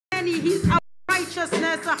Amen. He is our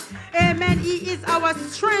righteousness. Amen. He is our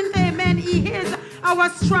strength. Amen. He is our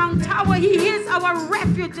strong tower. He is our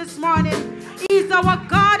refuge this morning. He is our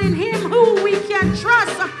God. In him who we can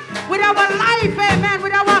trust with our life. Amen.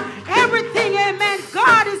 With our everything. Amen.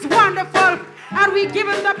 God is wonderful. And we give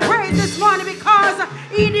him the praise this morning because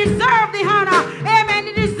he deserves the honor. Amen.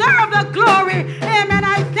 He deserves the glory. Amen.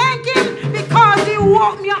 I thank him because he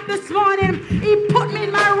woke me up this morning. He put me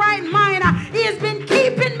in my right mind. He has been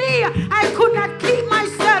keeping me. I could not keep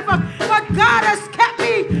myself. But God has kept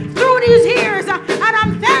me through these years. And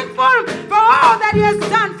I'm thankful for all that he has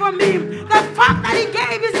done for me. The fact that he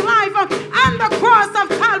gave his life on the cross of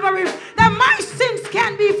Calvary. That my sins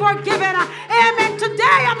can be forgiven. Amen.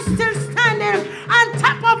 Today I'm still standing on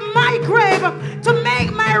top of my grave to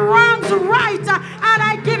make my wrongs right. And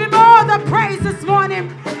I give him all the praise this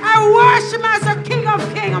morning. I worship him as the King of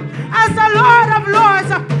Kings, as the Lord of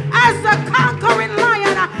Lords, as the conquering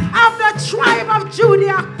lion of the tribe of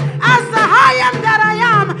Judah, as the I am that I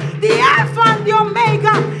am, the Alpha and the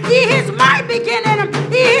Omega. He is my beginning.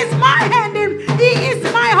 He is my ending. He is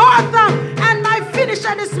my author and my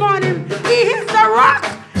finisher this morning. He is the rock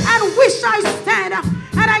and which I stand.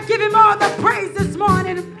 And I give him all the praise this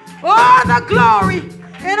morning, all the glory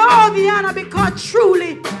and all the honor, because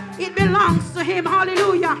truly it belongs to him.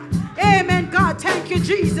 Hallelujah. Amen, God. Thank you,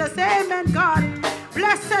 Jesus. Amen, God.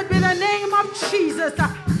 Blessed be the name of Jesus.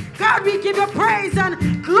 God, we give you praise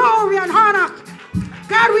and glory and honor.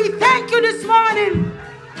 God, we thank you this morning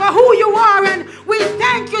for who you are, and we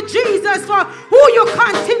thank you, Jesus, for who you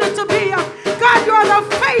continue to be. God, you are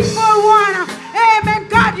the faithful one. Amen.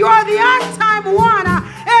 God, you are the on-time one.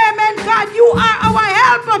 Amen. God, you are our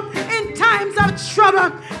help in times of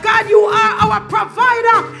trouble. God, you are our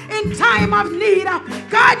provider in time of need.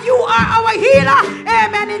 God, you are our healer.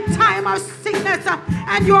 Amen. In time of sickness.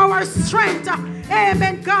 And you are our strength.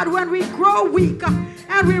 Amen. God, when we grow weak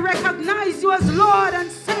and we recognize you as Lord and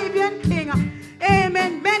Savior and King.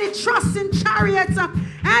 Amen. Many trust in chariots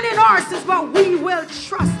and in horses, but we will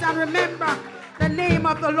trust and remember the name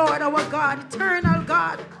of the Lord our God, eternal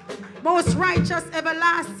God, most righteous,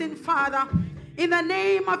 everlasting Father. In the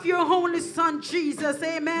name of your only Son, Jesus,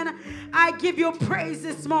 amen. I give you praise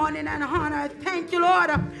this morning and honor. Thank you, Lord,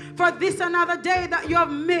 for this another day that you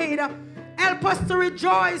have made. Help us to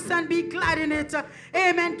rejoice and be glad in it.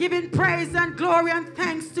 Amen. Giving praise and glory and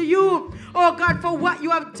thanks to you, oh God, for what you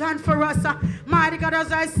have done for us. Mighty God,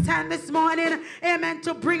 as I stand this morning, amen,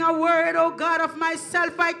 to bring a word, oh God, of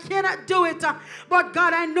myself. I cannot do it, but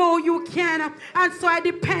God, I know you can. And so I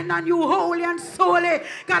depend on you wholly and solely.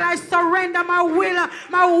 God, I surrender my will,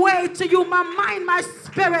 my way to you, my mind, my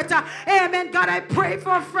spirit. Amen. God, I pray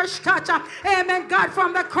for a fresh touch. Amen. God,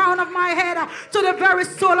 from the crown of my head to the very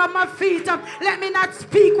sole of my feet. Let me not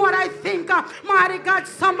speak what I think, mighty God,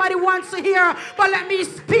 somebody wants to hear, but let me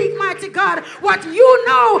speak, mighty God, what you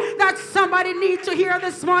know that somebody needs to hear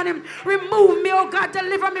this morning. Remove me, oh God,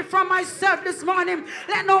 deliver me from myself this morning.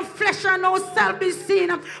 Let no flesh or no self be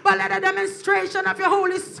seen, but let a demonstration of your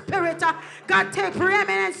Holy Spirit, God, take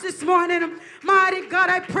preeminence this morning. Mighty God,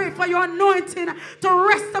 I pray for your anointing to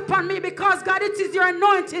rest upon me, because God, it is your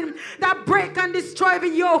anointing that break and destroy the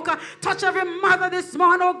yoke. Touch every mother this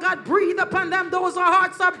morning, oh God, breathe upon them, those whose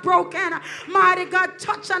hearts are broken. Mighty God,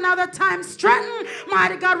 touch another time, strengthen,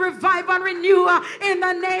 mighty God, revive and renew in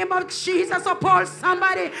the name of Jesus. Upon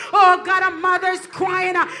somebody, oh God, a mother is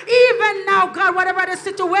crying, even now, God, whatever the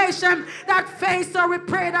situation that face her, we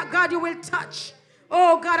pray that God, you will touch.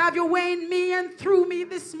 Oh God, have your way in me and through me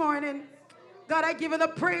this morning. God, I give you the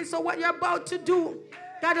praise for what you're about to do.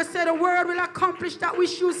 God, you said the word will accomplish that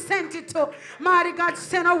which you sent it to. Mighty God,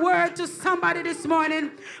 send a word to somebody this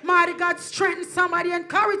morning. Mighty God, strengthen somebody,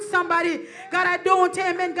 encourage somebody. God, I don't,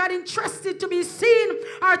 amen, God, interested to be seen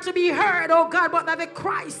or to be heard, oh God, but that the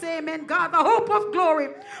Christ, amen, God, the hope of glory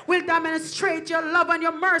will demonstrate your love and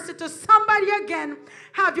your mercy to somebody again.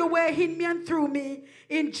 Have your way in me and through me.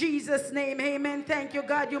 In Jesus' name, amen. Thank you,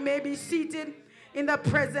 God. You may be seated in the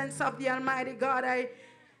presence of the Almighty God. I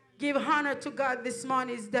give honor to God this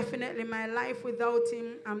morning. Is definitely my life. Without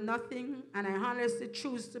him, I'm nothing. And I honestly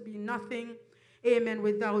choose to be nothing. Amen.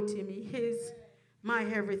 Without him, he is my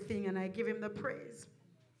everything. And I give him the praise.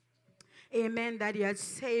 Amen. That he has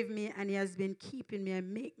saved me and he has been keeping me. I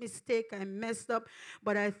make mistakes. I messed up.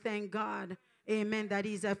 But I thank God. Amen. That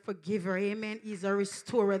he's a forgiver. Amen. He's a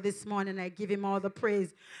restorer this morning. I give him all the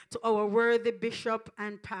praise to our worthy bishop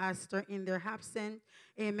and pastor in their absence.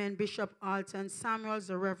 Amen. Bishop Alton Samuels,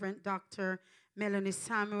 the Reverend Dr. Melanie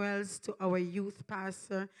Samuels, to our youth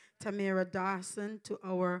pastor, Tamara Dawson, to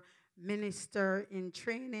our minister in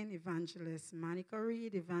training, Evangelist Monica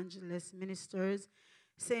Reed, evangelist ministers,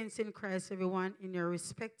 Saints in Christ, everyone, in your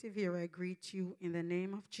respective here, I greet you in the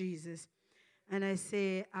name of Jesus. And I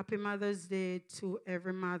say Happy Mother's Day to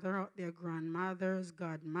every mother out there, grandmothers,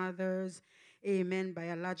 godmothers, amen,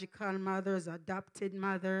 biological mothers, adopted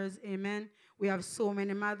mothers, amen. We have so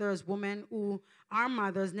many mothers, women who are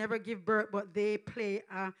mothers, never give birth, but they play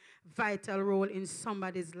a vital role in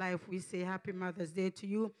somebody's life. We say Happy Mother's Day to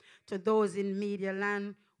you. To those in media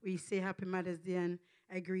land, we say Happy Mother's Day, and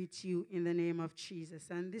I greet you in the name of Jesus.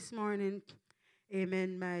 And this morning,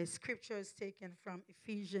 amen, my scripture is taken from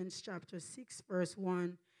Ephesians chapter 6, verse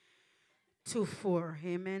 1 to 4.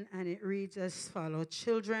 Amen. And it reads as follows: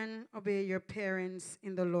 Children, obey your parents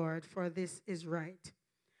in the Lord, for this is right.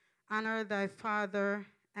 Honor thy father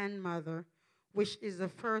and mother, which is the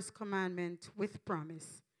first commandment with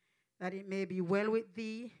promise, that it may be well with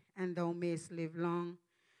thee, and thou mayest live long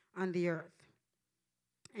on the earth.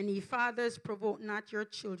 And ye fathers, provoke not your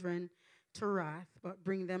children to wrath, but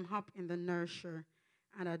bring them up in the nurture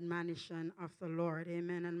and admonition of the Lord.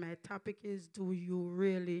 Amen. And my topic is, do you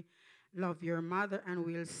really love your mother? And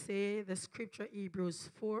we'll say the scripture, Hebrews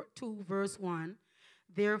 2, verse 1.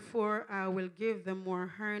 Therefore, I will give them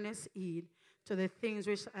more earnest heed to the things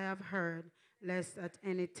which I have heard, lest at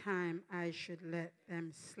any time I should let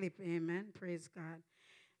them slip. Amen. Praise God.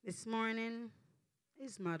 This morning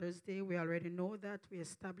is Mother's Day. We already know that. We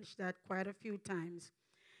established that quite a few times.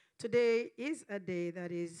 Today is a day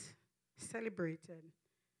that is celebrated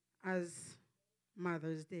as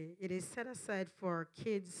Mother's Day. It is set aside for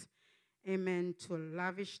kids, amen, to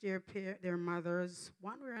lavish their mothers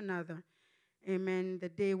one way or another. Amen. The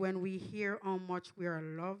day when we hear how much we are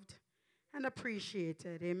loved and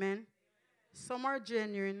appreciated. Amen. Some are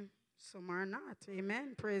genuine, some are not.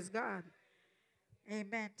 Amen. Praise God.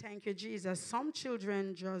 Amen. Thank you, Jesus. Some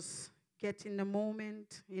children just get in the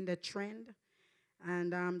moment, in the trend,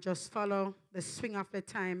 and just follow the swing of the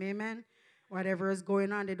time. Amen. Whatever is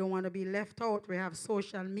going on, they don't want to be left out. We have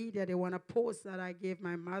social media. They want to post that I gave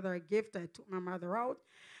my mother a gift. I took my mother out.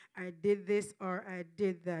 I did this or I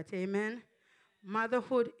did that. Amen.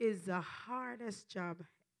 Motherhood is the hardest job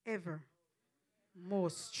ever.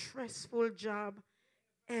 Most stressful job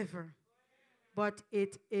ever. But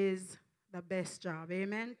it is the best job.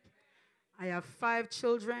 Amen. I have 5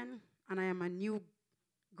 children, and I am a new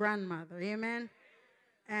grandmother. Amen.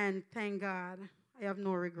 And thank God, I have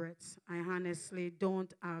no regrets. I honestly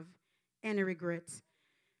don't have any regrets.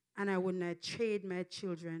 And I would not trade my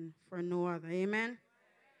children for no other. Amen.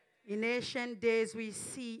 In ancient days, we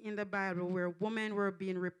see in the Bible where women were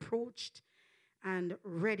being reproached and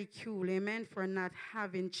ridiculed, amen, for not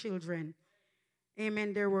having children.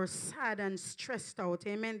 Amen. They were sad and stressed out.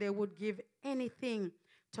 Amen. They would give anything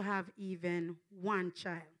to have even one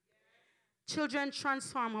child. Children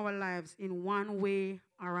transform our lives in one way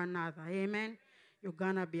or another. Amen. You're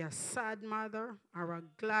going to be a sad mother or a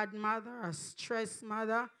glad mother, a stressed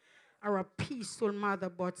mother or a peaceful mother,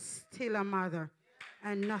 but still a mother.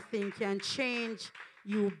 And nothing can change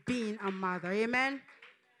you being a mother. Amen.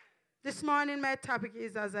 This morning, my topic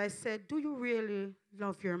is, as I said, do you really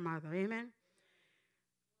love your mother? Amen.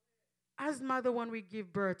 As mother, when we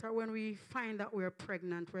give birth or when we find that we're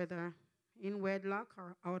pregnant, whether in wedlock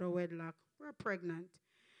or out of wedlock, we're pregnant.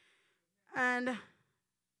 And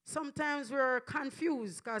sometimes we're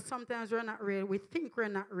confused because sometimes we think we're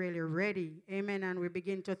not really ready. Amen. And we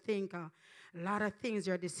begin to think a lot of things,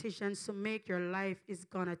 your decisions to make, your life is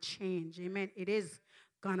going to change. Amen. It is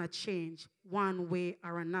going to change one way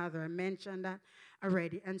or another. I mentioned that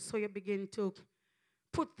already. And so you begin to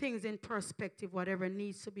put things in perspective, whatever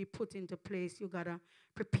needs to be put into place. You got to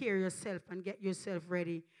prepare yourself and get yourself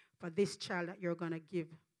ready for this child that you're going to give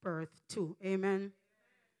birth to. Amen.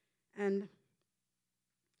 And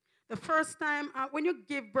the first time, when you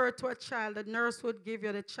give birth to a child, the nurse would give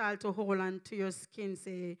you the child to hold on to your skin,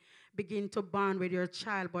 say, begin to bond with your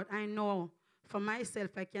child. But I know for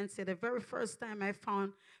myself, I can say the very first time I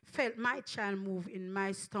felt my child move in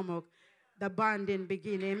my stomach, the bonding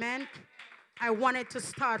began. Amen. I wanted to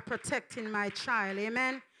start protecting my child.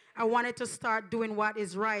 Amen. I wanted to start doing what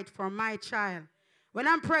is right for my child. When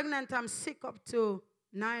I'm pregnant, I'm sick up to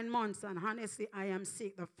 9 months, and honestly, I am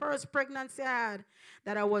sick. The first pregnancy I had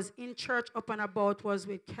that I was in church up and about was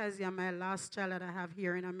with Kezia, my last child that I have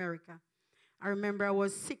here in America. I remember I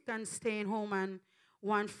was sick and staying home, and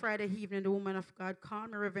one Friday evening, the woman of God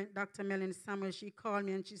called me, Reverend Dr. Melanie Samuel. She called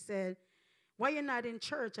me and she said, why are you not in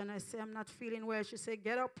church? And I said, I'm not feeling well. She said,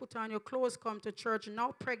 get up, put on your clothes, come to church.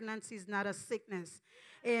 Now pregnancy is not a sickness.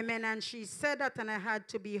 Amen. And she said that, and I had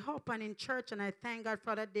to be up and in church. And I thank God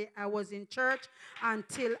for that day I was in church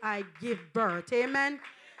until I give birth. Amen.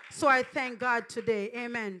 So I thank God today.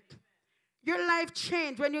 Amen. Your life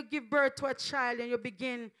changed when you give birth to a child and you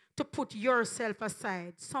begin to put yourself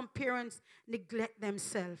aside. Some parents neglect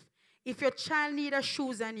themselves. If your child needs a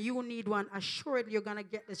shoes and you need one, assuredly you're going to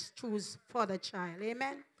get the shoes for the child.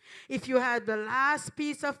 Amen? If you have the last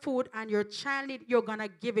piece of food and your child needs, you're going to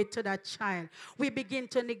give it to that child. We begin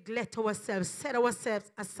to neglect ourselves, set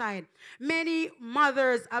ourselves aside. Many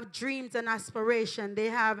mothers have dreams and aspirations. They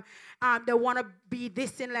have, they want to be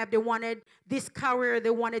this in life. They wanted this career. They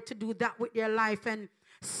wanted to do that with their life. And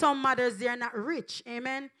some mothers, they're not rich,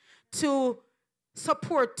 amen, to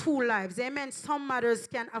support two lives. Amen. Some mothers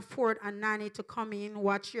can afford a nanny to come in,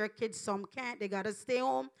 watch your kids. Some can't. They got to stay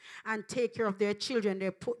home and take care of their children.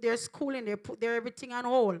 They put their schooling, they put their everything on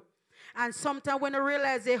hold. And sometimes when they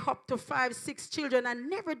realize they up to 5, 6 children and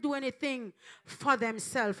never do anything for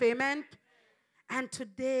themselves. Amen. And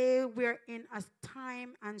today we're in a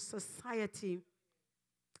time and society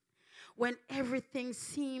when everything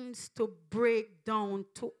seems to break down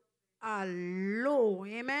to a low.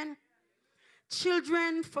 Amen.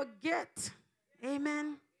 Children forget,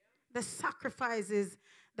 amen, the sacrifices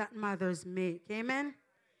that mothers make, amen.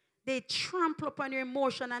 They trample upon your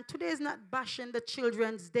emotion, and today is not bashing the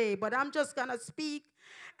children's day, but I'm just going to speak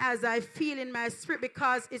as I feel in my spirit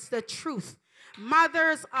because it's the truth.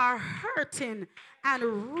 Mothers are hurting and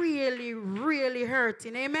really, really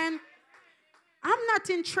hurting, amen. I'm not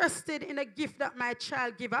interested in a gift that my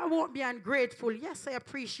child gives. I won't be ungrateful. Yes, I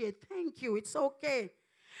appreciate. Thank you. It's okay.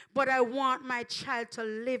 But I want my child to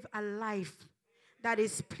live a life that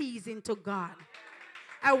is pleasing to God.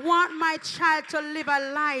 I want my child to live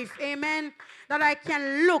a life, amen, that I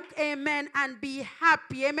can look, amen, and be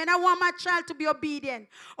happy, amen. I want my child to be obedient.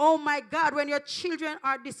 Oh, my God, when your children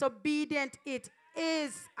are disobedient, it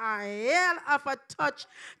is a hell of a touch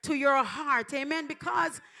to your heart, amen,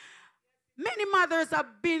 because many mothers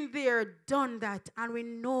have been there, done that, and we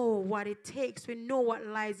know what it takes. We know what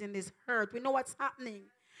lies in this hurt. We know what's happening.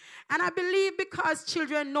 And I believe because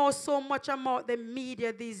children know so much about the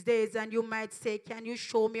media these days, and you might say, can you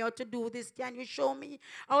show me how to do this? Can you show me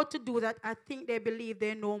how to do that? I think they believe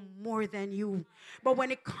they know more than you. But when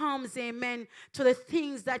it comes, amen, to the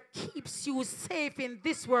things that keeps you safe in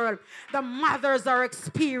this world, the mothers are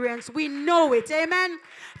experienced. We know it, amen.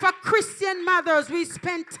 For Christian mothers, we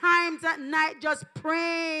spend times at night just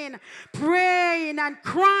praying and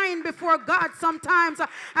crying before God sometimes. And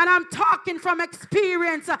I'm talking from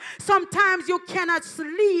experience. Sometimes you cannot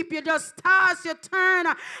sleep. You just toss, you turn.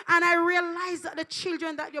 And I realize that the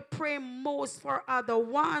children that you pray most for are the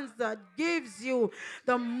ones that gives you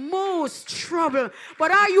the most trouble.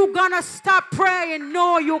 But are you going to stop praying?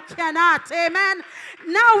 No, you cannot. Amen.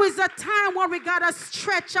 Now is the time when we got to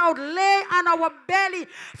stretch out, lay on our belly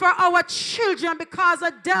for our children, because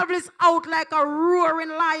the devil is out like a roaring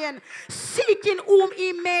lion, seeking whom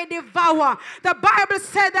he may devour. The Bible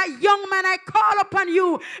said that, young man, I call upon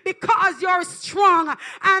you because you're strong.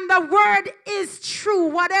 And the word is true.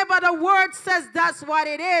 Whatever the word says, that's what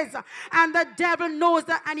it is. And the devil knows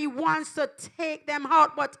that, and he wants to take them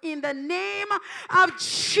out. But in the name of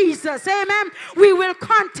Jesus, amen, we will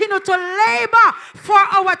continue to labor for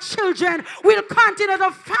our children. We'll continue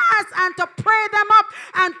to fast and to pray them up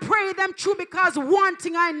and pray them through, because one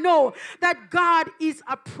thing I know, that God is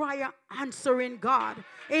a prayer answering God.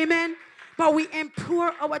 Amen. But we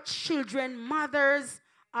implore our children. Mothers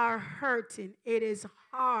are hurting. It is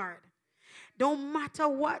hard. Don't matter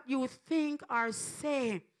what you think or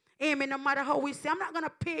say. Amen. No matter how we say, I'm not going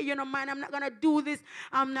to pay you no mind. I'm not going to do this.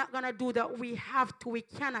 I'm not going to do that. We have to. We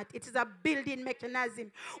cannot. It is a building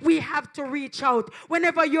mechanism. We have to reach out.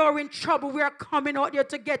 Whenever you're in trouble, we are coming out here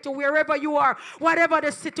to get you. Wherever you are, whatever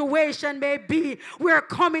the situation may be, we are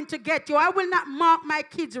coming to get you. I will not mark my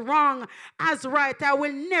kids wrong as right. I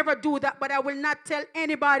will never do that. But I will not tell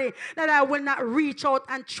anybody that I will not reach out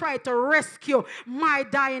and try to rescue my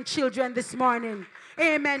dying children this morning.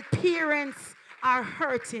 Amen. Parents are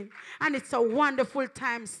hurting, and it's a wonderful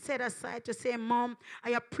time set aside to say, Mom, I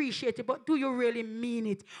appreciate it, but do you really mean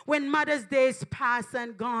it? When Mother's Day is past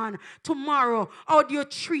and gone, tomorrow, how do you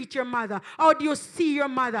treat your mother? How do you see your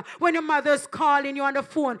mother? When your mother's calling you on the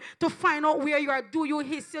phone to find out where you are, do you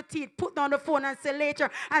hiss your teeth, put down the phone and say later,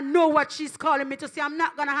 and know what she's calling me to say? I'm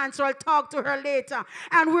not going to answer, I'll talk to her later.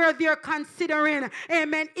 And we're there considering,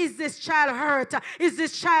 amen, is this child hurt? Is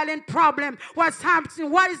this child in problem? What's happening?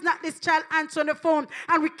 Why is not this child answering the phone?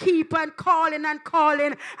 And we keep on calling,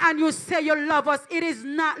 and you say you love us. It is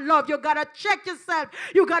not love. You got to check yourself.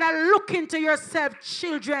 You got to look into yourself.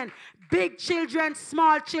 Children, big children,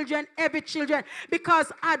 small children, every children,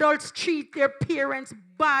 because adults treat their parents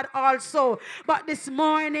bad also. But this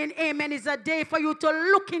morning, amen, is a day for you to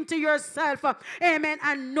look into yourself, amen,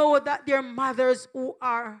 and know that there are mothers who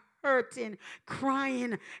are hurting,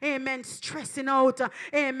 crying, amen, stressing out,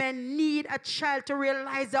 amen, need a child to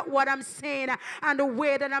realize that what I'm saying and the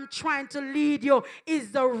way that I'm trying to lead you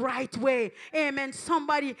is the right way. Amen.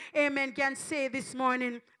 Somebody, amen, can say this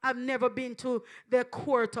morning, I've never been to the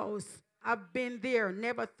courthouse. I've been there.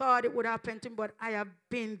 Never thought it would happen to me, but I have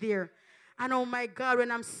been there. And oh my God,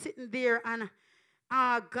 when I'm sitting there and,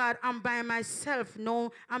 God, I'm by myself.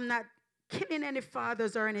 No, I'm not killing any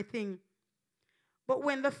fathers or anything. But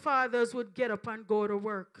when the fathers would get up and go to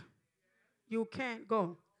work, you can't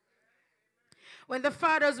go. When the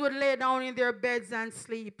fathers would lay down in their beds and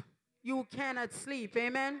sleep, you cannot sleep.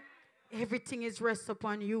 Amen? Everything is rest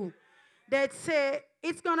upon you. They'd say,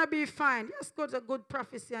 it's going to be fine. Yes, God's a good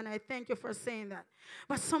prophecy, and I thank you for saying that.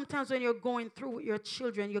 But sometimes when you're going through with your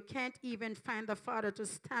children, you can't even find the father to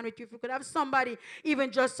stand with you. If you could have somebody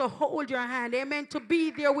even just to hold your hand, amen, to be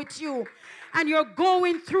there with you. And you're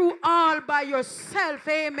going through all by yourself,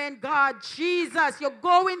 amen, God, Jesus. You're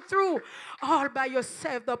going through all by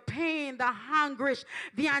yourself, the pain, the anguish,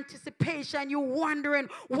 the anticipation. You're wondering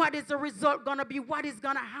what is the result going to be, what is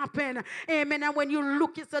going to happen, amen. And when you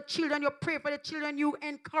look at the children, you pray for the children, you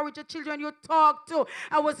encourage the children, you talk to.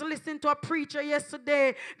 I was listening to a preacher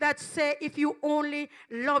yesterday that said, if you only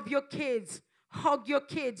love your kids, hug your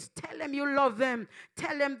kids, tell them you love them,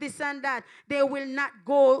 tell them this and that, they will not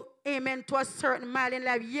go, amen, to a certain mile in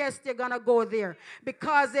life. Yes, they're going to go there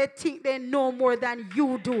because they think they know more than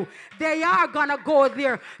you do. They are going to go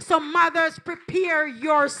there. So mothers, prepare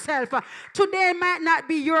yourself. Today might not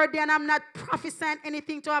be your day, and I'm not prophesying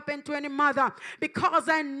anything to happen to any mother because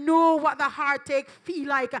I know what the heartache feel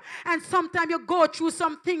like. And sometimes you go through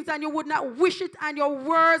some things and you would not wish it on your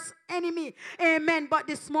worst enemy. Amen. But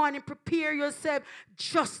this morning, prepare yourself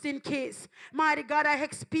just in case. Mighty God, I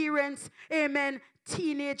experienced, amen,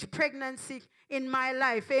 teenage pregnancy in my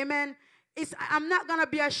life. Amen. I'm not going to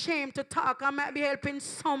be ashamed to talk. I might be helping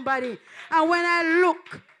somebody. And when I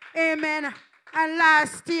look, amen, and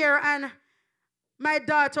last year, and my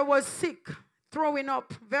daughter was sick, throwing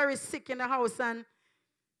up, very sick in the house, and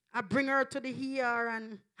I bring her to the ER,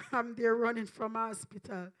 and I'm there running from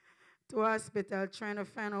hospital to hospital, trying to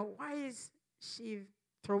find out why is she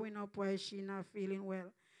throwing up, why is she not feeling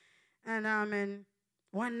well. And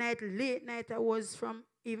one night, late night, I was from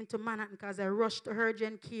even to Manhattan because I rushed to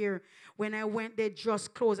urgent care. When I went, they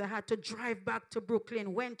just closed. I had to drive back to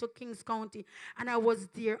Brooklyn, went to Kings County, and I was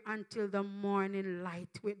there until the morning light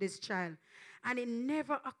with this child. And it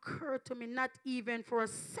never occurred to me, not even for a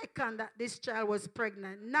second, that this child was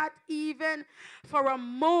pregnant. Not even for a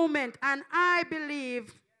moment. And I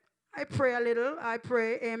believe, I pray a little, I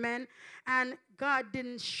pray, amen. And God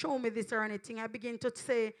didn't show me this or anything. I began to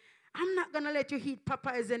say, I'm not going to let you eat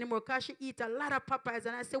Popeyes anymore because she eat a lot of Popeyes.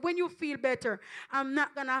 And I said, when you feel better, I'm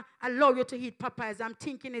not going to allow you to eat Popeyes. I'm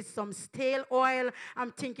thinking it's some stale oil.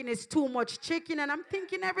 I'm thinking it's too much chicken. And I'm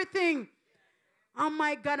thinking everything. Oh,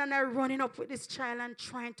 my God. And I'm running up with this child and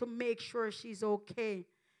trying to make sure she's okay.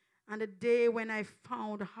 And the day when I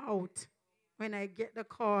found out, when I get the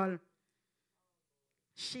call,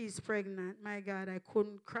 she's pregnant. My God, I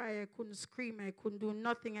couldn't cry. I couldn't scream. I couldn't do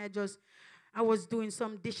nothing. I was doing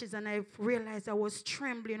some dishes, and I realized I was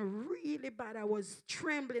trembling really bad. I was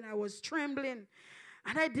trembling.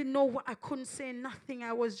 And I didn't know what. I couldn't say nothing.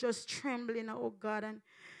 I was just trembling. Oh, God. And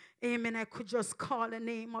amen. I could just call the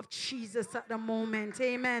name of Jesus at the moment.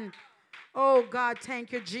 Amen. Oh, God,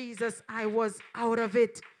 thank you, Jesus. I was out of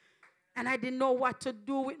it. And I didn't know what to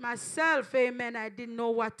do with myself. Amen. I didn't know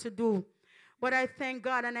what to do. But I thank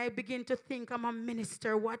God, and I begin to think, I'm a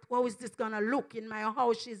minister. How is this going to look in my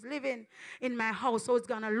house? She's living in my house. How it's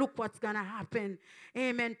going to look, what's going to happen.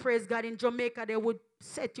 Amen. Praise God. In Jamaica, they would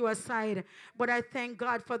set you aside. But I thank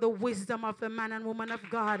God for the wisdom of the man and woman of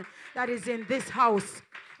God that is in this house.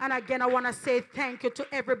 And again, I want to say thank you to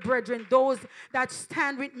every brethren, those that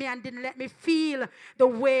stand with me and didn't let me feel the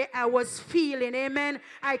way I was feeling. Amen.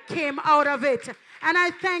 I came out of it. And I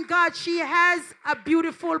thank God she has a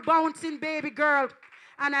beautiful, bouncing baby girl.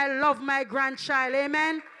 And I love my grandchild.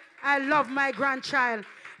 Amen. I love my grandchild.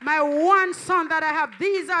 My one son that I have,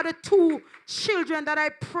 these are the two children that I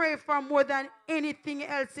pray for more than anything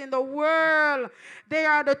else in the world. They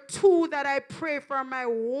are the two that I pray for my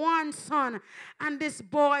one son. And this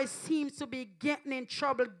boy seems to be getting in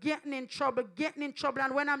trouble.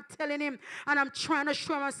 And when I'm telling him and I'm trying to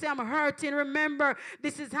show him, I say I'm hurting. Remember,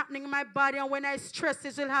 this is happening in my body. And when I stress,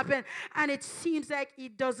 this will happen. And it seems like he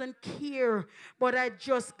doesn't care. But I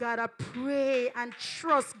just got to pray and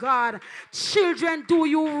trust God. Children, do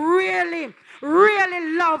you really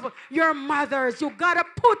love your mothers? You got to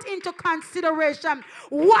put into consideration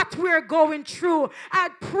what we're going through.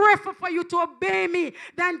 I'd prefer for you to obey me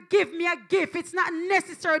than give me a gift. It's not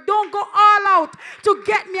necessary. Don't go all out to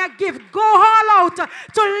get me a gift. Go all out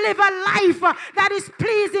to live a life that is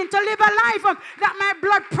pleasing, to live a life that my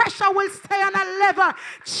blood pressure will stay on a level.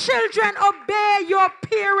 Children, obey your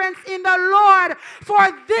parents in the Lord, for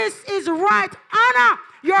this is right. Honor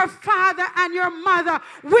your father and your mother,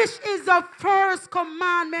 which is the first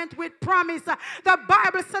commandment with promise. The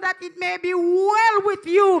Bible said that it may be well with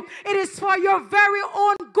you. It is for your very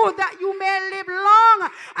own good that you may live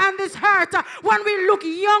long on this earth. When we look,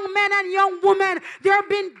 young men and young women, they're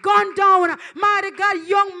being gunned down. Mighty God,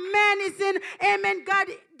 young men is in, amen, God,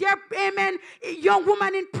 amen, young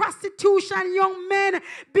women in prostitution, young men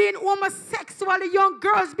being homosexual, young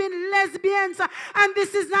girls being lesbians, and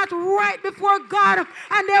this is not right before God,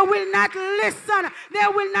 and they will not listen, they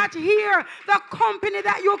will not hear the company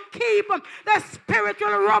that you keep. The Spirit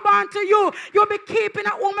will rub onto you. You'll be keeping a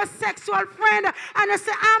homosexual friend, and you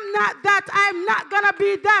say, I'm not that, I'm not gonna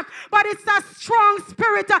be that, but it's a strong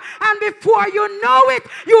spirit, and before you know it,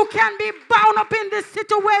 you can be bound up in this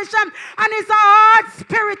situation, and it's a hard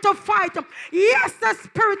spirit to fight. Yes, the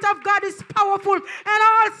Spirit of God is powerful, and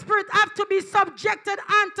all spirits have to be subjected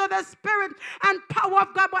unto the Spirit and power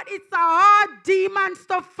of God, but it's a hard demons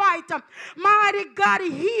to fight. Mighty God,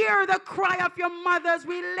 hear the cry of your mothers.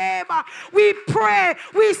 We labor, we pray,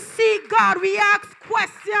 we seek God, we ask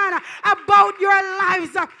questions about your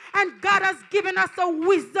lives, and God has given us the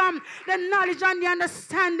wisdom, the knowledge, and the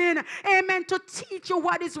understanding, amen, to teach you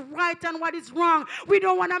what is right and what is wrong. We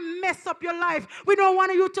don't want to mess up your life. We don't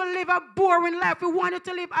want you to live a boring life. We want you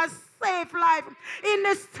to live a safe life. In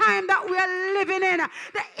this time that we are living in,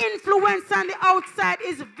 the influence on the outside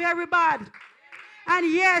is very bad.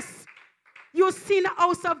 And yes, you see in the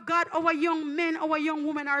house of God, our young men, our young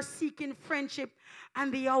women are seeking friendship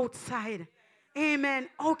on the outside. Amen.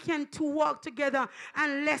 How can two walk together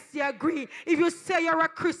unless they agree? If you say you're a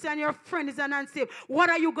Christian, your friend is an unsaved, what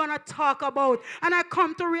are you going to talk about? And I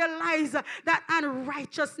come to realize that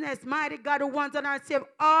unrighteousness, mighty God, the ones that are saved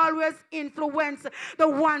always influence the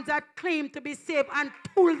ones that claim to be saved and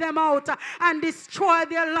pull them out and destroy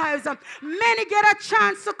their lives. Many get a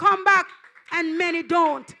chance to come back and many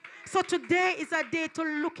don't. So today is a day to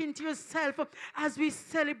look into yourself as we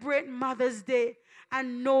celebrate Mother's Day.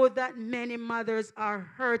 And know that many mothers are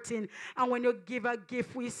hurting. And when you give a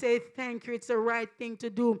gift, we say thank you. It's the right thing to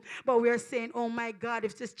do. But we are saying, oh my God,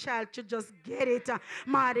 if this child should just get it,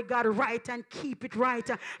 mighty God, right, and keep it right,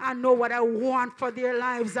 and know what I want for their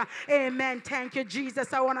lives. Amen. Thank you,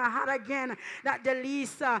 Jesus. I want to add again that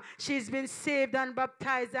Delisa, she's been saved and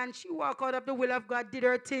baptized, and she walked out of the will of God, did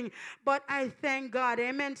her thing. But I thank God,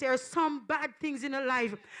 amen. There are some bad things in her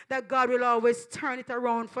life that God will always turn it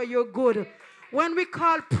around for your good. When we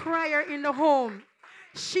call prayer in the home,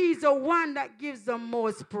 she's the one that gives the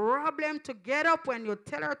most problem to get up. When you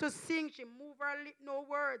tell her to sing, she move her lip, no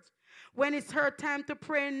words. When it's her time to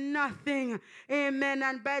pray, nothing. Amen.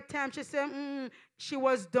 And by the time she said, she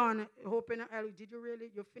was done. Hoping, did you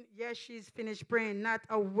really? Yes, she's finished praying. Not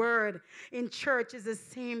a word. In church is the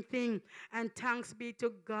same thing. And thanks be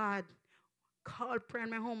to God. Called prayer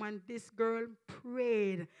in my home, and this girl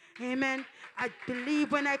prayed. Amen. I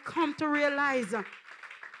believe when I come to realize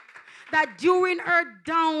that during her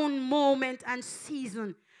down moment and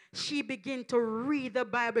season, she began to read the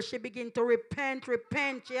Bible. She began to repent.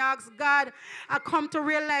 She asked God. I come to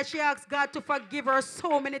realize she asked God to forgive her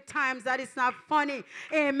so many times that it's not funny.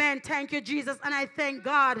 Amen. Thank you, Jesus. And I thank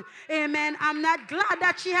God. Amen. I'm not glad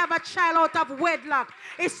that she have a child out of wedlock.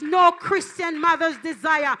 It's no Christian mother's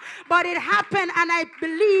desire. But it happened, and I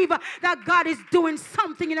believe that God is doing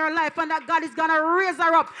something in her life and that God is going to raise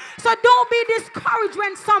her up. So don't be discouraged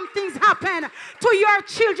when some things happen to your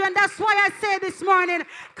children. That's why I say this morning,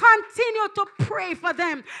 Continue to pray for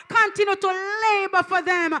them. Continue to labor for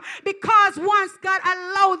them. Because once God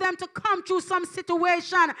allow them to come through some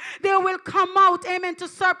situation, they will come out, amen, to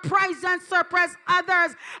surprise and surprise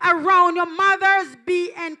others around your mothers.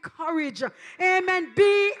 Be encouraged. Amen.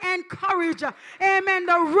 Be encouraged. Amen.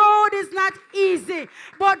 The road is not easy,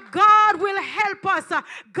 but God will help us.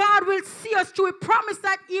 God will see us through. He promised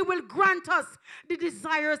that He will grant us the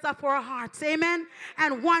desires of our hearts. Amen.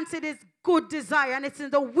 And once it is good desire and it's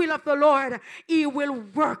in the will of the Lord, He will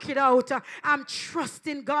work it out. I'm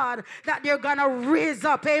trusting God that they're gonna raise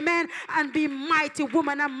up, amen, and be mighty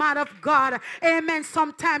woman and man of God. Amen.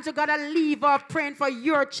 Sometimes you gotta leave off praying for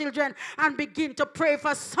your children and begin to pray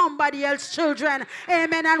for somebody else's children.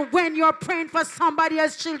 Amen. And when you're praying for somebody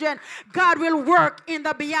else's children, God will work in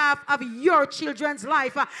the behalf of your children's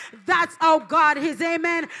life. That's how God is.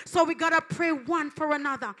 Amen. So we gotta pray one for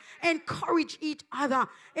another, encourage each other.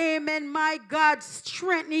 Amen. My God,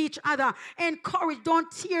 strengthen each other. Encourage.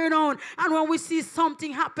 Don't tear down. And when we see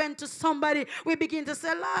something happen to somebody, we begin to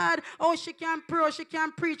say, Lord, oh, she can pray, or she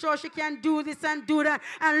can preach, or she can do this and do that.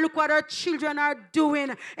 And look what her children are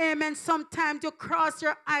doing. Amen. Sometimes you cross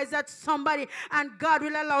your eyes at somebody and God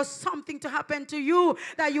will allow something to happen to you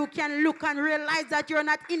that you can look and realize that you're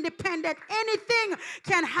not independent. Anything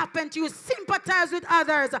can happen to you. Sympathize with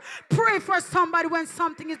others. Pray for somebody when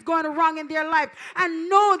something is going wrong in their life. And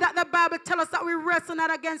know that the Bible tells us that we wrestle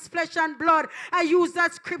not against flesh and blood. I use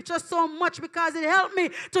that scripture so much because it helped me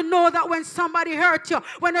to know that when somebody hurt you,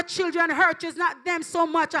 when the children hurt you, it's not them so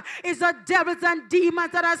much. It's the devils and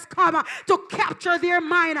demons that has come to capture their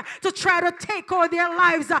mind, to try to take over their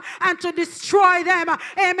lives and to destroy them.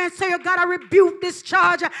 Amen. So you got to rebuke this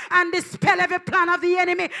charge and dispel every plan of the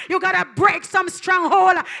enemy. You got to break some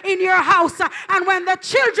stronghold in your house. And when the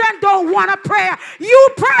children don't want to pray, you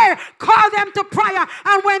pray. Call them to prayer.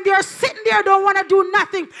 And when they're sitting there, don't want to do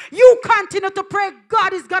nothing, you continue to pray.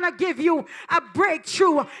 God is going to give you a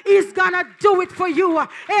breakthrough. He's going to do it for you.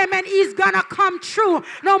 Amen. He's going to come true.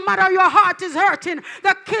 No matter your heart is hurting.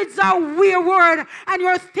 The kids are wayward. And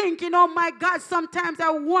you're thinking, oh my God, sometimes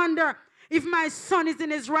I wonder if my son is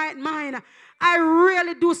in his right mind. I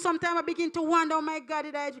really do. Sometimes I begin to wonder, oh my God,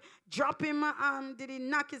 did I drop him? Did he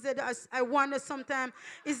knock his head? I wonder sometimes,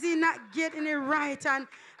 is he not getting it right? And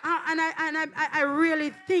I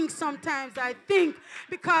really think sometimes,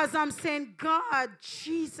 because I'm saying, God,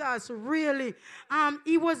 Jesus, really,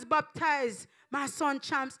 he was baptized. My son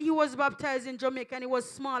Champs, he was baptized in Jamaica and he was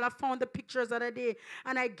small. I found the pictures the other day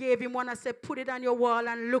and I gave him one. I said, put it on your wall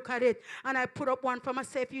and look at it. And I put up one for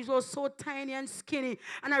myself. He was so tiny and skinny.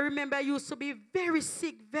 And I remember I used to be very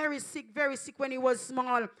sick when he was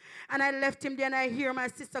small. And I left him there and I hear my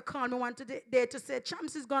sister call me one day to say,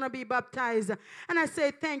 Champs is going to be baptized. And I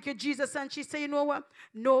said, thank you, Jesus. And she said, you know what?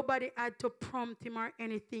 Nobody had to prompt him or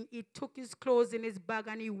anything. He took his clothes in his bag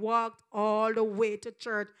and he walked all the way to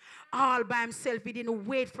church all by himself. He didn't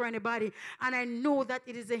wait for anybody. And I know that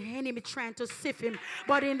it is the enemy trying to sift him.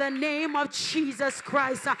 But in the name of Jesus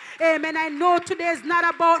Christ, amen. I know today is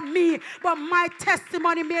not about me, but my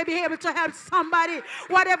testimony may be able to help somebody.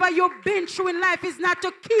 Whatever you've been through in life is not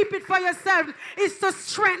to keep it for yourself. It's to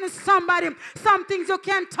strengthen somebody. Some things you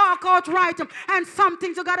can talk out right, and some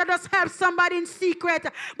things you got to just help somebody in secret.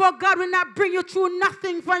 But God will not bring you through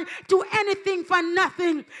to anything for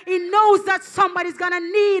nothing. He knows that somebody's going to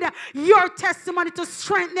need your testimony to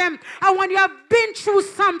strengthen them. And when you have been through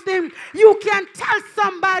something, you can tell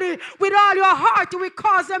somebody with all your heart. You will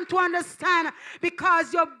cause them to understand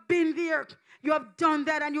because you've been there. You have done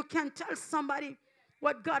that, and you can tell somebody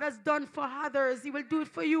what God has done for others. He will do it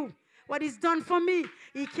for you. What He's done for me,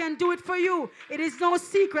 He can do it for you. It is no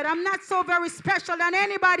secret. I'm not so very special than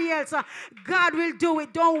anybody else. God will do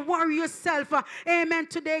it. Don't worry yourself. Amen.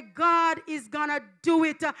 Today, God is going to do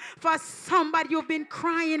it for somebody. You've been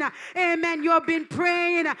crying. Amen. You've been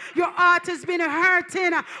praying. Your heart has been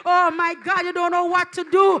hurting. Oh, my God, you don't know what to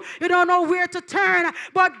do. You don't know where to turn.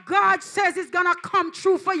 But God says He's going to come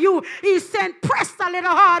true for you. He said, press a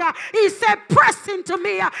little harder. He said, press into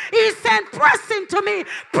me. He said, press into me.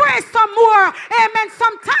 Pray some more. Amen.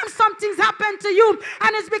 Sometimes some things happen to you,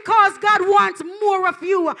 and it's because God wants more of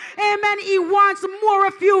you. Amen. He wants more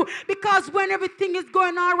of you, because when everything is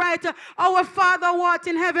going all right, our Father who art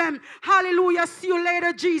in heaven, hallelujah, see you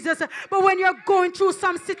later, Jesus. But when you're going through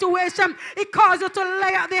some situation, He calls you to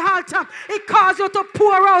lay at the altar. He calls you to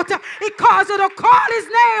pour out. He calls you to call His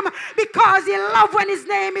name, because He loves when His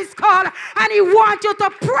name is called, and He wants you to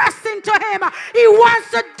press into Him. He wants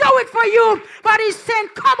to do it for you, but He's saying,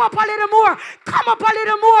 come up a little more. Come up a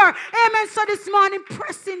little more. Amen. So this morning,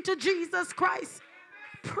 press into Jesus Christ.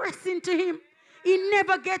 Press into Him. He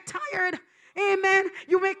never get tired. Amen.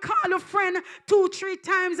 You may call a friend 2, 3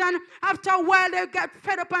 times, and after a while they get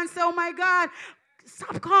fed up and say, oh my God,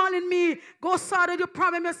 stop calling me. Go sort out your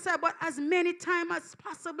problem yourself. But as many times as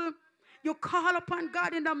possible, you call upon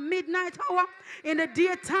God in the midnight hour, in the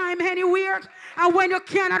daytime, anywhere. And when you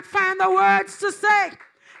cannot find the words to say,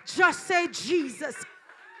 just say Jesus.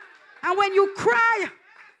 And when you cry,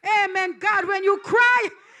 amen, God, when you cry,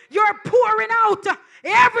 you're pouring out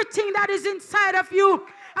everything that is inside of you.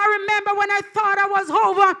 I remember when I thought I was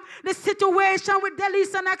over the situation with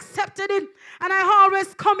Delise and accepted it. And I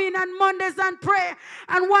always come in on Mondays and pray.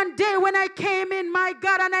 And one day when I came in, my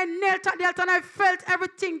God, and I knelt at the altar and I felt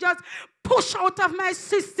everything just push out of my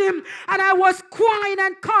system. And I was crying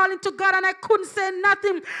and calling to God and I couldn't say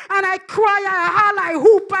nothing. And I cry, I howl, I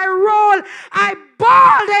hoop, I roll, I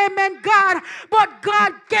bawled, amen, God. But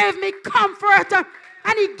God gave me comfort.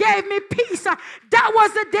 And he gave me peace. That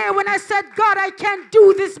was the day when I said, God, I can't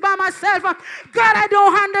do this by myself. God, I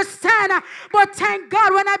don't understand. But thank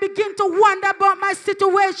God when I begin to wonder about my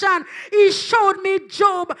situation, he showed me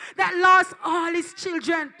Job that lost all his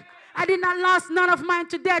children. I did not lose none of mine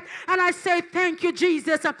to death. And I say, thank you,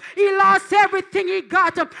 Jesus. He lost everything he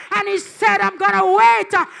got. And he said, I'm going to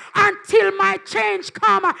wait until my change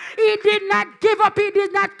come. He did not give up. He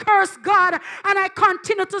did not curse God. And I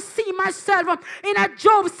continue to see myself in a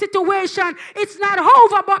Job situation. It's not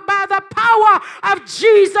over, but by the power of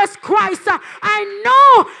Jesus Christ, I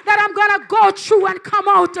know that I'm going to go through and come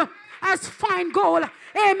out as fine gold.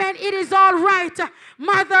 Amen. It is all right.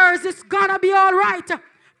 Mothers, it's going to be all right.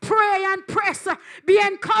 Pray and press, be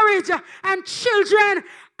encouraged. And children,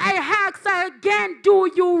 I ask again, do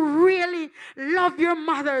you really love your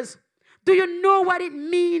mothers? Do you know what it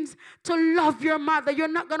means to love your mother? You're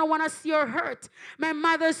not going to want to see her hurt. My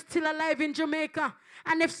mother's still alive in Jamaica.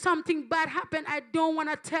 And if something bad happened, I don't want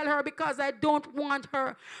to tell her because I don't want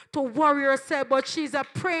her to worry herself. But she's a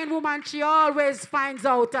praying woman. She always finds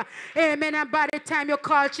out. Amen. And by the time you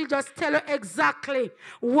call, she'll just tell her exactly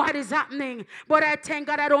what is happening. But I thank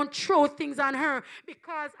God I don't throw things on her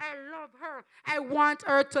because I love her. I want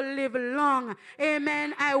her to live long.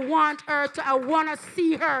 Amen. I want to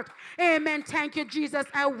see her. Amen. Thank you, Jesus.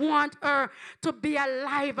 I want her to be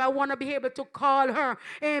alive. I want to be able to call her.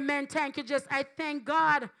 Amen. Thank you, Jesus. I thank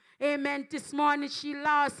God. Amen. This morning she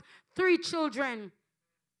lost 3 children.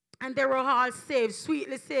 And they were all saved.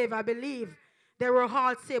 Sweetly saved, I believe. They were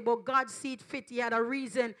all saved. But God see it fit. He had a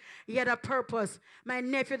reason. He had a purpose. My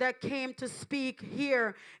nephew that came to speak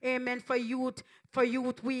here. Amen. For youth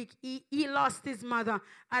week. He lost his mother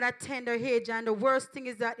at a tender age. And the worst thing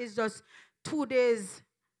is that it's just 2 days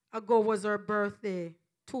ago was her birthday.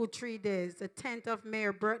 2, 3 days. The 10th of May.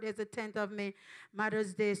 Her birthday is the 10th of May.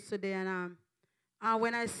 Mother's Day is today. And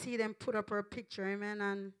when I see them put up her picture, amen,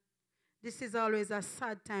 and this is always a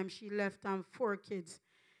sad time. She left 4 kids.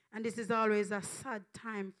 And this is always a sad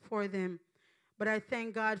time for them. But I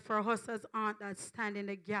thank God for us as aunt that stand in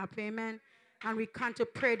the gap, amen. And we can't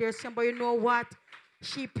pray their son. But you know what?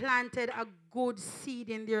 She planted a good seed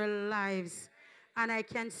in their lives. And I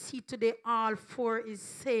can see today all 4 is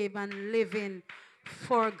saved and living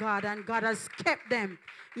for God. And God has kept them.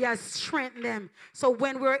 He has strengthened them. So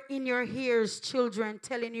when we're in your ears, children,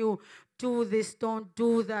 telling you, do this, don't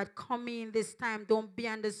do that, come in this time, don't be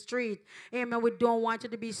on the street. Amen. We don't want you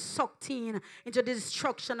to be sucked in into the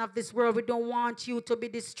destruction of this world. We don't want you to be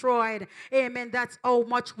destroyed. Amen. That's how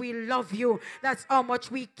much we love you. That's how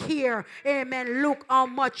much we care. Amen. Look how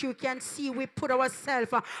much you can see we put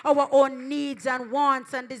ourselves, our own needs and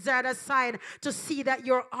wants and desires aside to see that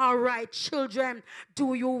you're all right. Children,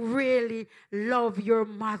 do you really love your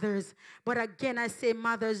mothers? But again, I say,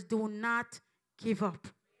 mothers, do not give up.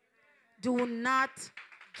 Do not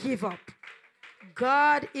give up.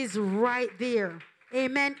 God is right there.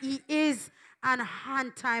 Amen. He is an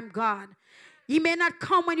on-time God. He may not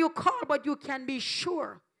come when you call, but you can be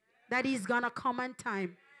sure that he's going to come on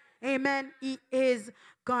time. Amen. He is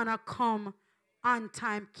going to come on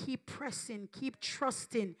time. Keep pressing. Keep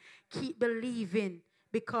trusting. Keep believing.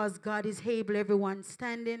 Because God is able. Everyone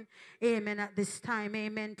standing. Amen. At this time.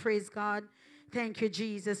 Amen. Praise God. Thank you,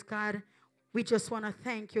 Jesus, God. We just want to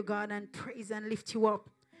thank you, God, and praise and lift you up.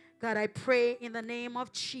 God, I pray in the name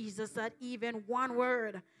of Jesus that even one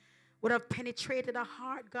word would have penetrated a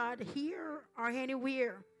heart, God, here or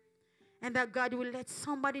anywhere. And that, God, will let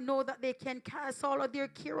somebody know that they can cast all of their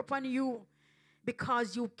care upon you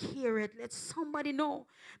because you care it. Let somebody know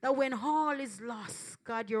that when all is lost,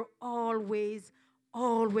 God, you're always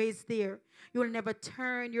there. You'll never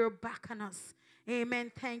turn your back on us.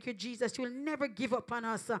 Amen. Thank you, Jesus. You'll never give up on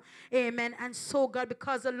us. Amen. And so, God,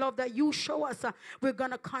 because the love that you show us, we're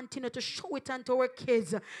going to continue to show it unto our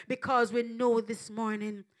kids because we know this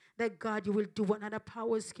morning that, God, you will do what other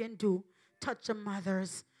powers can do. Touch the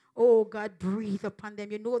mothers. Oh, God, breathe upon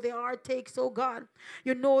them. You know the heartaches, oh, God.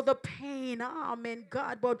 You know the pain. Amen,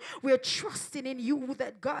 God. But we're trusting in you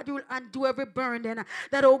that, God, you will undo every burden.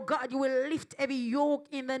 That, oh, God, you will lift every yoke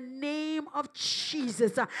in the name of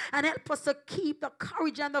Jesus. And help us to keep the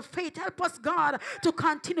courage and the faith. Help us, God, to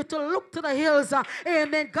continue to look to the hills.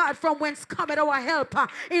 Amen, God, from whence cometh our help.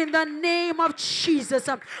 In the name of Jesus.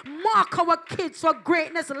 Mark our kids for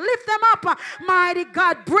greatness. Lift them up. Mighty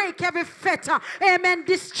God, break every fetter. Amen.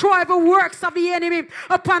 Destroy every works of the enemy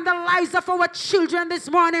upon the lives of our children this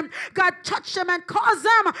morning. God, touch them and cause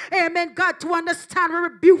them, amen, God, to understand. We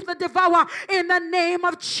rebuke the devourer in the name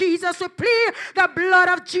of Jesus. We plead the blood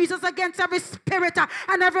of Jesus against every spirit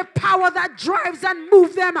and every power that drives and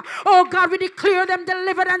moves them. Oh, God, we declare them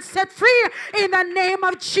delivered and set free in the name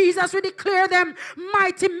of Jesus. We declare them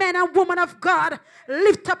mighty men and women of God.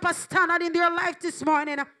 Lift up a standard in their life this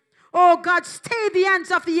morning. Oh, God, stay the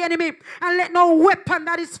hands of the enemy and let no weapon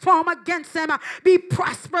that is formed against them be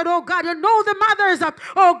prospered. Oh, God, you know the mothers,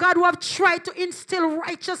 oh, God, who have tried to instill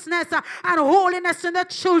righteousness and holiness in the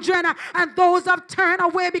children, and those have turned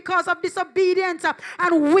away because of disobedience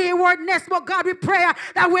and waywardness. But, God, we pray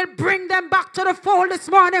that we'll bring them back to the fold this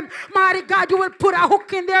morning. Mighty God, you will put a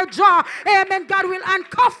hook in their jaw. Amen. God will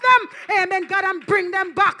handcuff them. Amen. God, and bring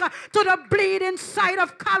them back to the bleeding side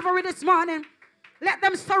of Calvary this morning. Let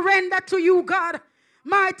them surrender to you, God.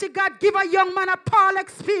 Mighty God, give a young man a Paul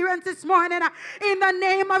experience this morning. In the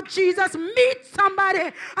name of Jesus, meet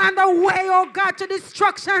somebody on the way, oh God, to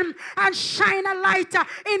destruction, and shine a light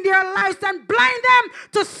in their lives and blind them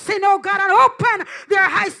to sin, oh God, and open their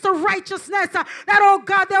eyes to righteousness, that, oh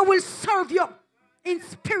God, they will serve you in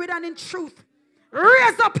spirit and in truth.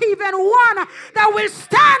 Raise up even one that will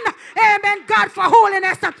stand, amen, God, for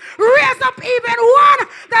holiness. Raise up even one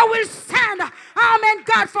that will stand, amen,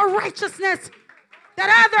 God, for righteousness,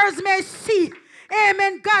 that others may see,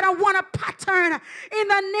 amen, God, and want a pattern in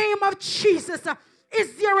the name of Jesus.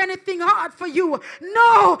 Is there anything hard for you?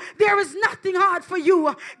 No, there is nothing hard for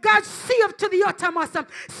you. God, see up to the uttermost.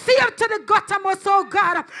 See up to the guttermost, oh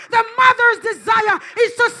God. The mother's desire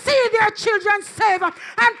is to see their children saved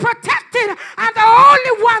and protected. And the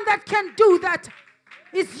only one that can do that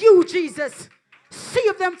is you, Jesus.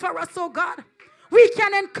 Save them for us, oh God. We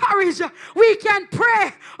can encourage, we can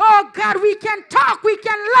pray, oh God, we can talk, we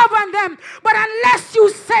can love on them, but unless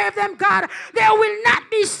you save them, God, they will not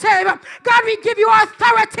be saved. God, we give you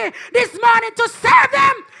authority this morning to save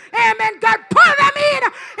them. Amen. God, pull them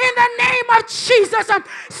in the name of Jesus.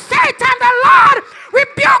 Satan, the Lord,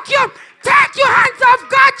 rebuke you. Take your hands off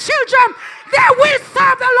God's children. They will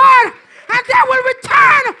serve the Lord, and they will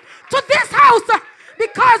return to this house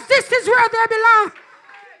because this is where they belong.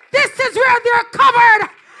 This is where they're covered.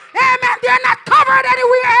 Amen. They're not covered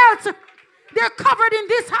anywhere else. They're covered in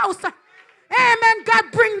this house. Amen.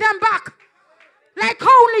 God, bring them back like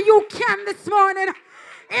only you can this morning.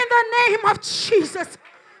 In the name of Jesus.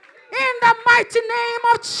 In the mighty name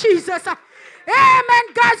of Jesus. Amen.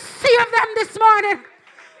 God, save them this morning.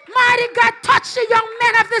 Mighty God, touch the young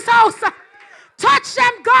men of this house. Touch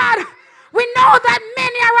them, God. We know that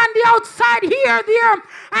many are on the outside here, there,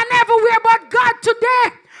 and everywhere. But God,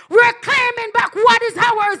 today, we're claiming back what is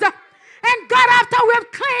ours. And God, after we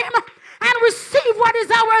have claimed and received what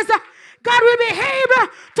is ours, God will be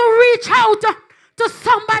able to reach out to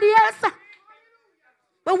somebody else.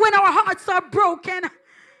 But when our hearts are broken,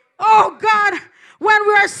 oh God, when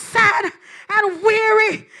we are sad and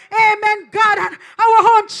weary, amen, God, and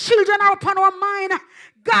our own children are upon our mind,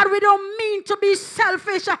 God, we don't mean to be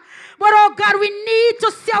selfish, but oh God, we need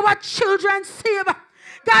to see our children saved.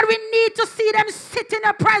 God, we need to see them sit in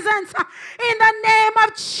your presence. In the name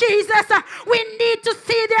of Jesus, we need to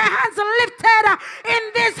see their hands lifted in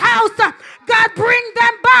this house. God, bring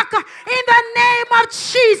them back in the name of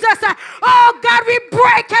Jesus. Oh God, we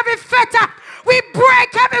break every fetter. We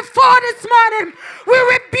break every foe this morning. We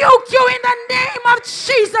rebuke you in the name of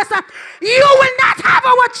Jesus. You will not have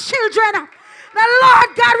our children. The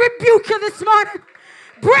Lord God rebuke you this morning.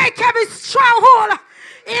 Break every stronghold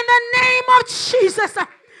in the name of Jesus.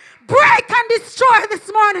 Break and destroy this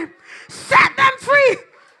morning. Set them free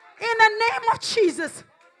in the name of Jesus.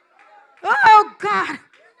 Oh God.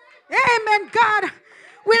 Amen, God.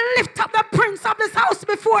 We lift up the prince of this house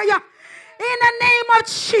before you in the name of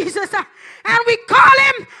Jesus. And we call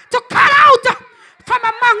him to come out from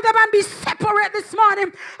among them and be separate this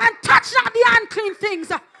morning and touch not the unclean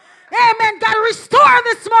things. Amen. God, restore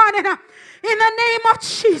this morning. In the name of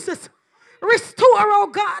Jesus. Restore, oh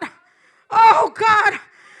God. Oh God.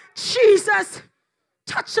 Jesus.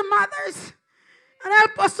 Touch the mothers. And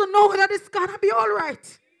help us to know that it's going to be all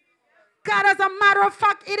right. God, as a matter of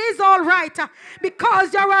fact, it is all right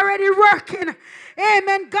because you're already working.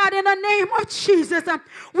 Amen, God, in the name of Jesus.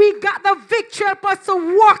 We got the victory. Help us to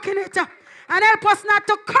walk in it. And help us not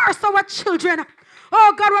to curse our children.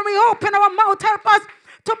 Oh, God, when we open our mouth, help us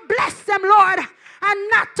to bless them, Lord, and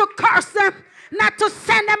not to curse them. Not to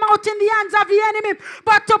send them out in the hands of the enemy,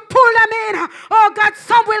 but to pull them in. Oh, God,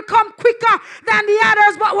 some will come quicker than the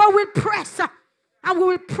others, but we will press. And we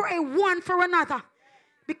will pray one for another.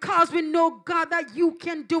 Because we know, God, that you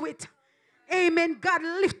can do it. Amen. God,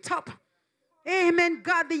 lift up. Amen.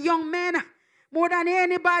 God, the young men. More than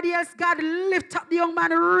anybody else, God, lift up the young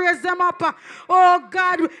man. Raise them up. Oh,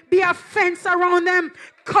 God, be a fence around them.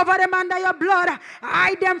 Cover them under your blood.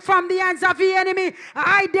 Hide them from the hands of the enemy.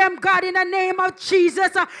 Hide them, God, in the name of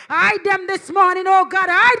Jesus. Hide them this morning, oh, God.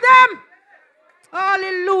 Hide them.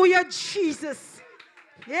 Hallelujah, Jesus.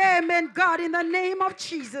 Amen, God, in the name of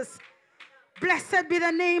Jesus. Blessed be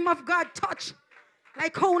the name of God. Touch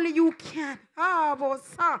like only you can.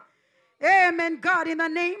 Amen, God, in the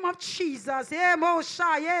name of Jesus.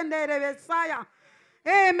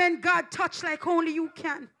 Amen, God, touch like only you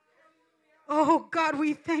can. Oh, God,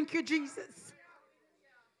 we thank you, Jesus.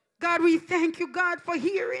 God, we thank you, God, for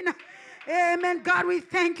hearing. Amen, God, we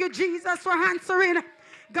thank you, Jesus, for answering.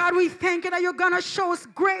 God, we thank you that you're going to show us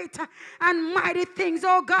great and mighty things,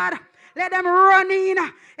 oh, God. Let them run in.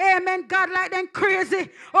 Amen, God, like them crazy.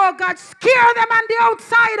 Oh, God, scare them on the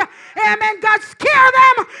outside. Amen, God, scare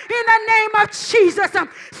them in the name of Jesus.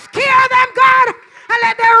 Scare them, God, and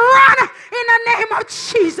let them run in the name of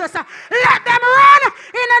Jesus. Let them run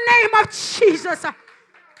in the name of Jesus.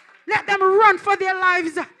 Let them run for their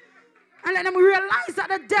lives. And let them realize that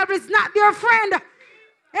the devil is not their friend.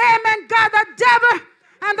 Amen, God, the devil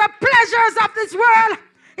and the pleasures of this world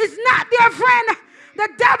is not their friend. The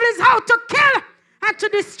devil is out to kill and to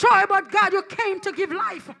destroy, but God, you came to give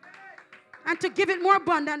life and to give it more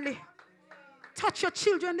abundantly. Touch your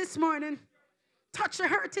children this morning. Touch the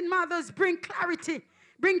hurting mothers. Bring clarity.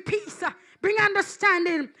 Bring peace. Bring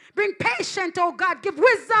understanding. Bring patience, oh God. Give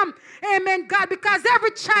wisdom. Amen, God, because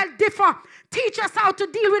every child differ. Teach us how to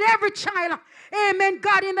deal with every child. Amen,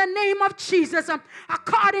 God, in the name of Jesus.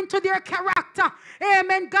 According to their character.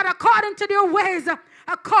 Amen, God, according to their ways.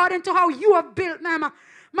 According to how you have built them.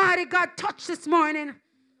 Mighty God, touch this morning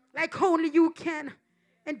like only you can.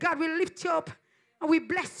 And God, we lift you up and we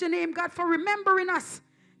bless your name, God, for remembering us.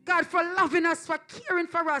 God, for loving us, for caring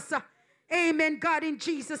for us. Amen, God, in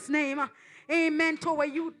Jesus' name. Amen to our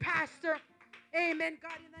youth pastor. Amen,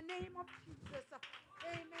 God, in the name of Jesus.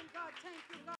 Amen, God, thank you, God.